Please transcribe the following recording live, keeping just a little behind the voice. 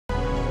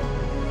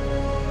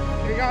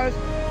guys.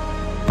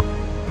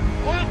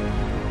 What?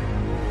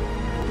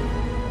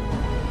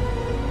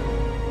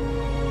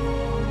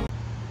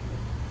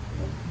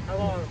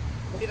 Hello.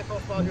 Hit the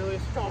crossbar,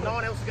 Julius. No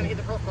one else is going to hit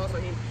the crossbar, so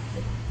him.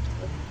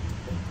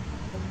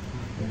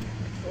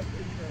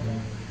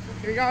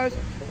 Here he goes.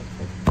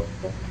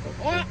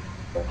 Oh!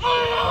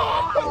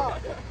 Oh!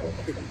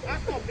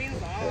 That's not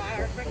Binza.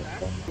 I respect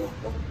that.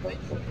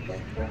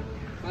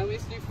 Well,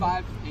 let's do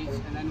 5 each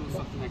and then we'll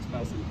swap the next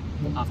person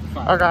after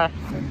 5. Okay.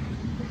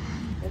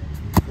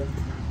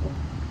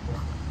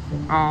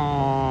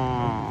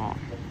 Oh.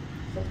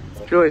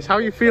 Julius, how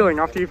are you feeling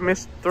after you've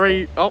missed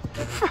 3? Oh.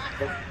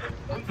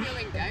 I'm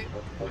feeling gay.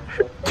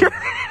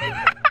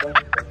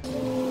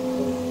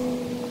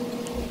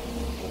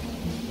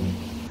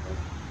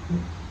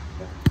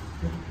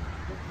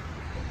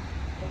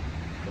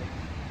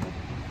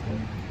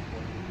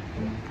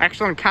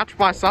 Excellent catch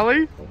by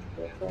Sully.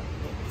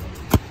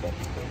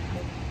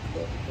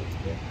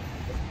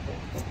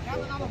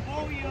 Another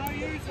ball, you know,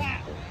 use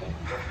that.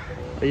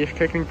 Are you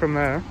kicking from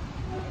there?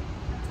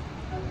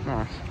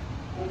 Nice.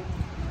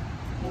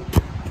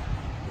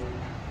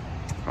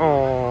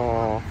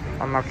 Oh,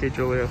 unlucky,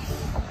 Julius.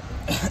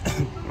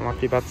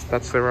 Unlucky.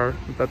 That's 0.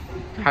 But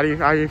how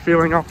are you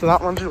feeling after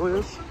that one,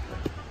 Julius?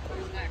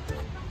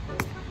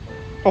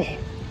 Oh,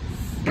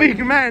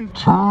 big man.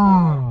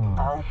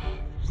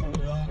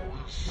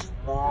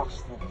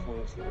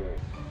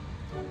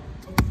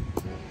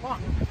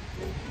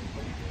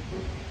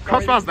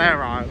 Crossbar's there,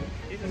 right?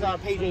 This is a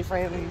PG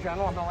friendly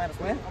channel. I'm not allowed to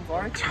swear. I'm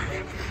sorry.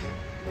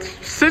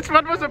 Since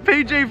when was it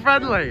PG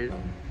friendly?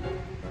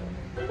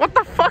 What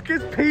the fuck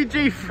is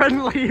PG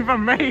friendly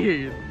even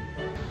mean?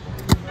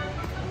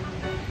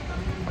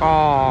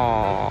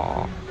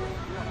 Oh,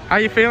 how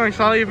you feeling,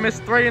 Sully? You've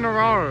missed 3 in a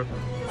row.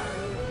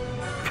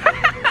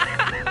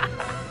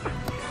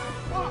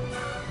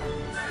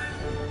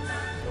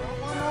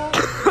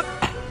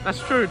 That's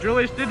true.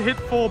 Julius did hit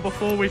 4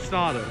 before we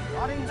started.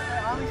 I only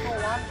saw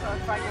 1, so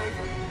fake news.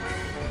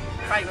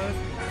 Fake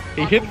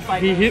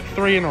news. He hit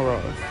 3 in a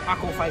row. I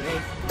call fake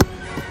news.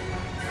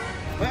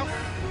 Well,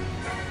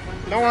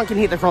 no one can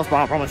hit the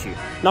crossbar, I promise you.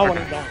 No one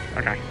is done.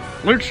 Okay.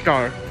 Lxck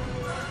go.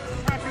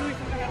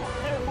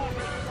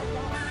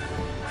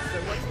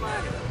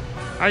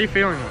 How are you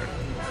feeling, Luke?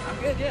 I'm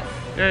good, yeah.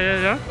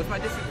 Yeah. What's my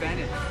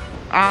disadvantage?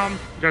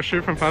 Go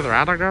shoot from further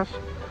out, I guess.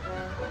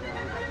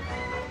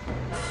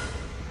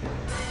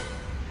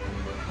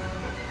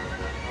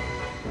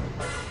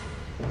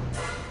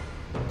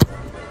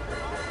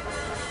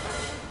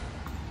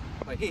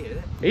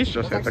 He's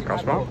just hit the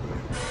crossbar.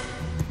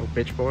 Little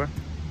bitch boy.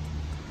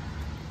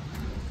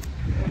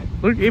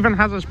 Luke even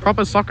has his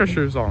proper soccer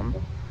shoes on.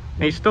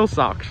 And he still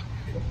sucks.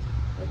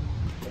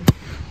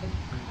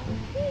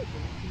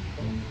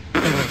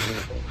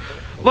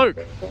 Luke,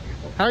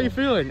 how are you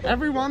feeling?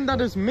 Everyone that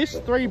has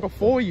missed 3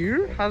 before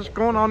you has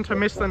gone on to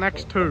miss the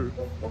next 2.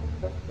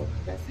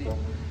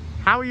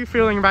 How are you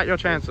feeling about your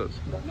chances?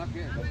 Not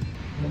good.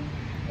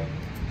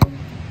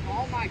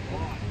 Oh my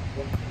god.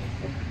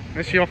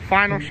 This is your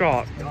final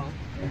shot.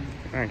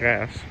 I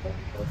guess.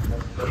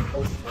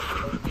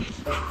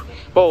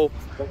 Ball.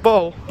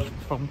 Boom,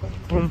 boom,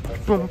 boom,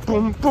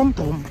 boom, boom,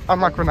 boom.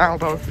 I'm like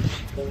Ronaldo.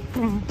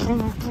 Boom,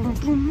 boom, boom,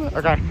 boom.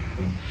 Okay.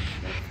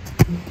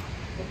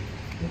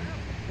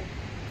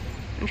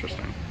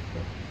 Interesting.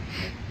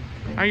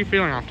 How are you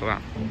feeling after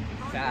that?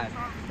 Sad.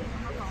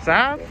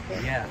 Sad?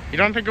 Yeah. You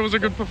don't think it was a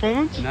good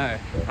performance? No.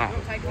 Oh.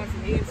 Take one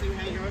from here and see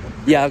how you go.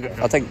 Yeah,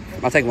 I'll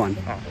take one.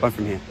 Oh. One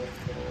from here.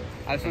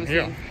 I just want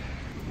to see.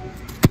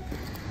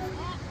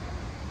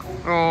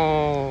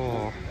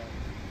 Oh,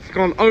 it's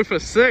gone 0 for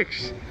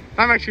 6.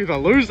 That makes you the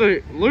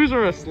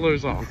loserest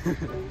loser.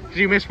 Because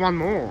you missed 1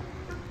 more.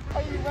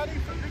 Are you ready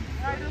for the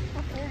greatest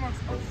performance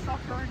of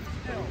suffering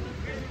skill?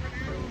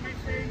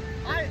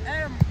 I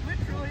am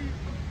literally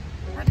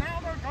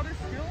Ronaldo got his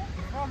skill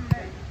from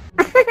me.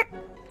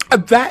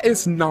 That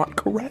is not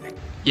correct.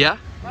 Yeah?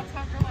 That's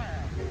how good I am.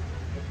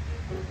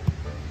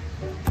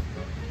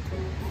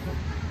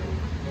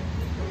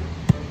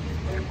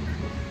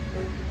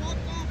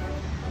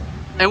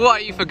 And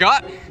what, you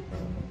forgot?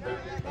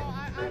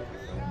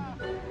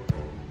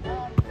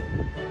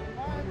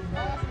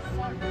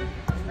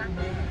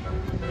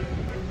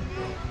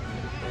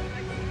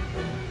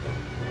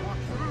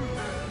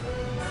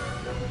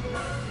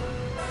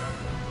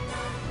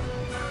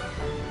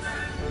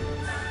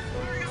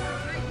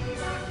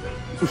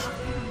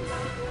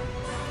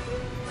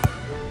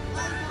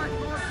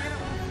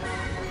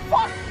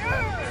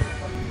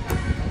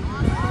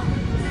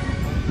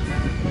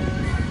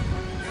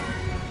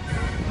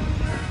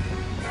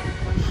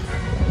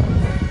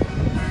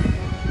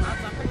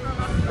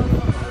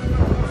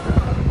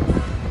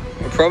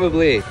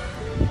 Probably.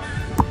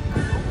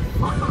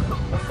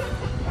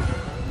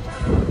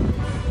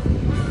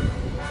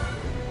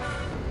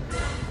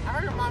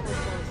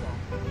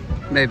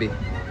 Maybe.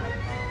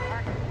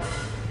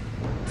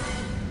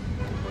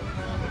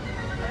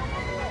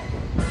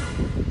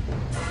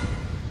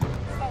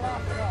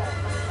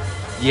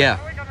 Yeah.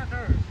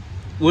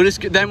 We'll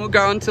just then we'll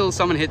go until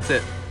someone hits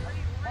it.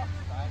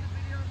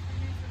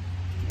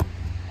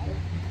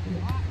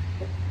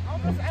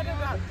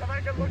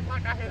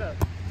 I hit it.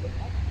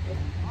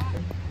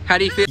 How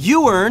do you feel?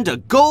 You earned a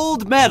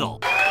gold medal.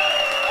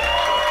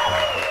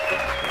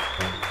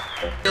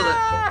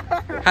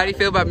 How do you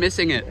feel about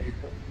missing it?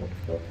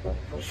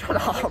 Shut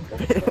up.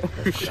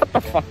 Shut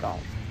the fuck up.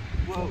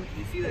 Whoa, do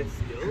you see those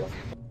skills?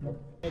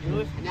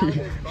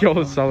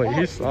 Yo, Sully,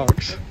 he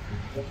sucks.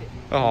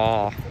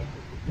 Aw.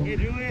 Yeah,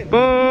 Julian.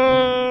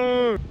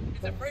 Boo!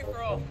 It's a free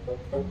for all.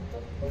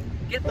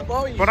 Get the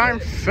ball. But I'm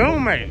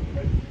filming.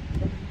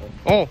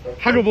 Oh,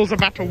 Huggable's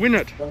about to win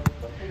it.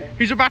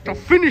 He's about to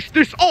finish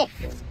this off.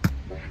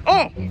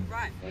 Oh!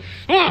 Right.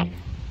 Ah!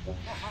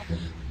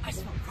 I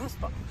smell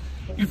crossbar.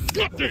 You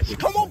got this!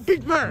 Come on,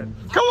 big man!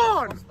 Come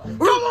on!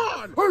 Come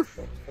on!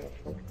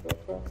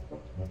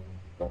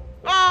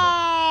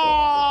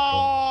 Oh!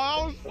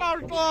 That was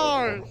so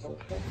close!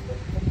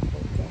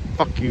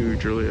 Fuck you,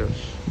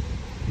 Julius.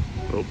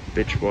 Little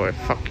bitch boy.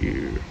 Fuck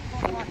you.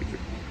 Fuck you.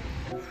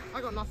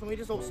 I got nothing, we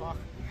just all suck.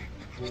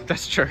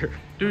 That's true.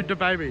 Dude, the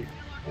baby.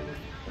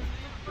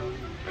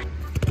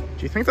 Do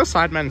you think the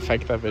sidemen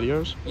fake their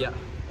videos? Yeah.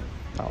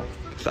 Oh,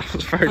 that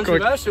was very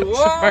quick. That's a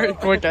Controversial. very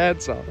quick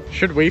answer.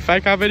 Should we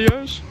fake our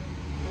videos?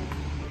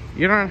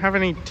 You don't have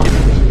any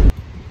titties.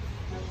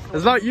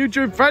 It's not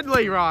YouTube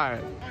friendly,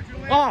 right?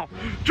 Oh,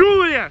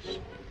 Julius!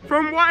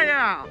 From way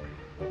out!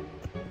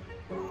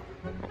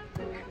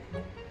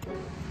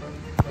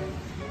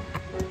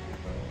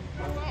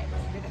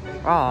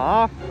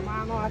 Aww.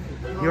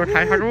 You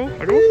okay, Huggle?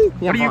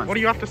 What do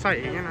you have to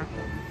say?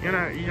 You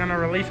gonna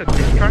release a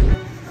diss track?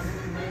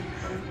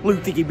 Blue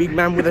thicky big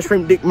man with a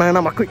shrimp dick, man.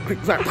 I'm a quick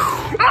zap.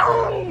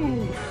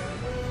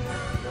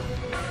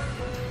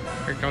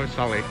 Here goes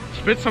Sully.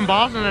 Spit some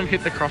bars and then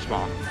hit the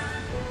crossbar.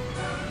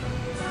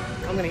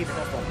 I'm gonna hit the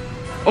crossbar.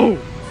 Oh!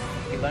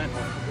 He learned.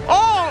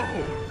 Oh!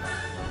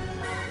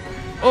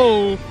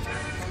 Oh!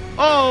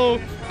 Oh!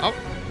 Oh!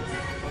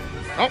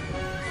 Oh!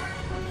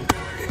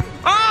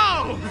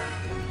 Oh!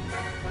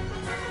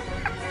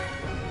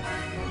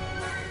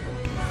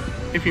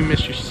 If you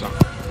miss, you suck.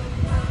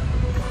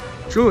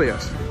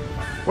 Julius,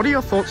 what are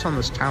your thoughts on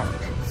this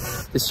challenge?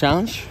 This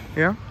challenge?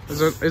 Yeah?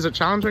 Is it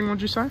challenging,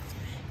 would you say?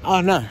 Oh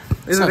no.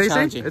 Is it easy?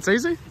 Challenging. It's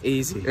easy?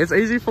 Easy. It's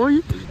easy for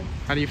you?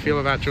 How do you feel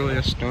about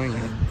Julius doing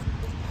it?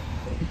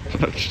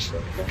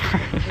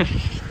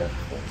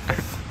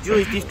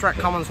 Julius diss track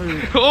coming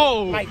soon.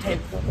 Oh! May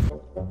 10th.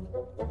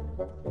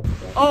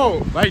 Oh!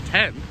 May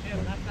 10th.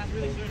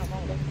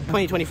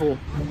 2024.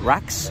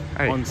 Racks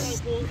Hey. on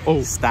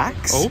Oh.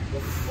 stacks. Oh.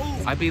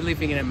 I'd be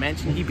living in a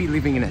mansion, he'd be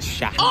living in a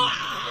shack.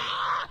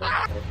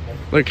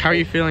 Luke, how are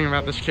you feeling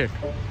about this kick?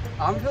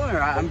 I'm feeling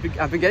alright.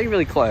 I've been getting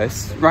really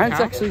close. Ryan's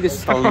How? actually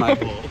just stolen my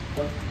ball.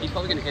 He's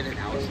probably gonna hit it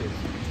now. He's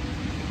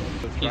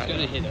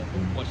gonna hit it.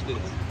 Watch this.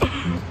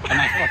 And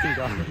I fucking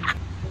got it.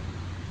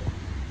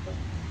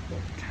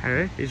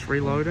 Okay, he's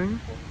reloading.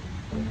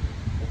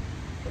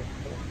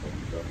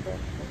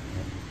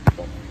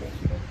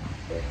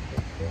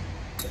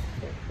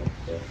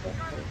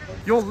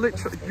 You're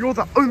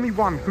the only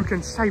one who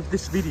can save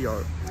this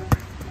video.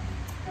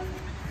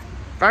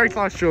 Very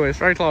close, Julius,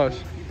 very close.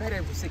 You better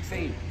him for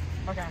 16.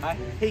 Okay.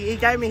 He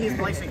gave me his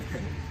blessing.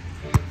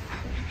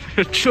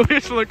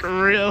 Julius looked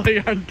really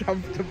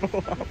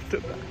uncomfortable after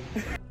that.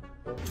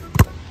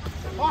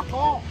 Fuck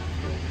off.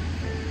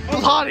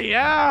 Bloody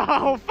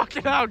hell!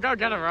 Fucking hell, go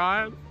get it,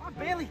 Ryan. I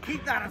barely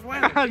kicked that as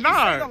well. I Did you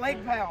know. see the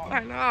leg power?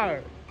 I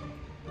know.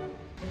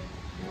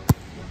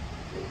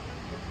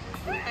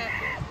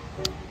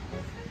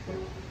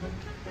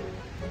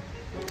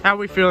 How are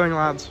we feeling,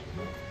 lads?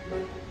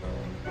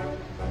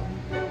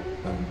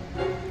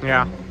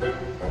 Yeah.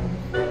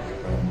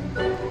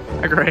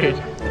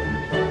 Agreed.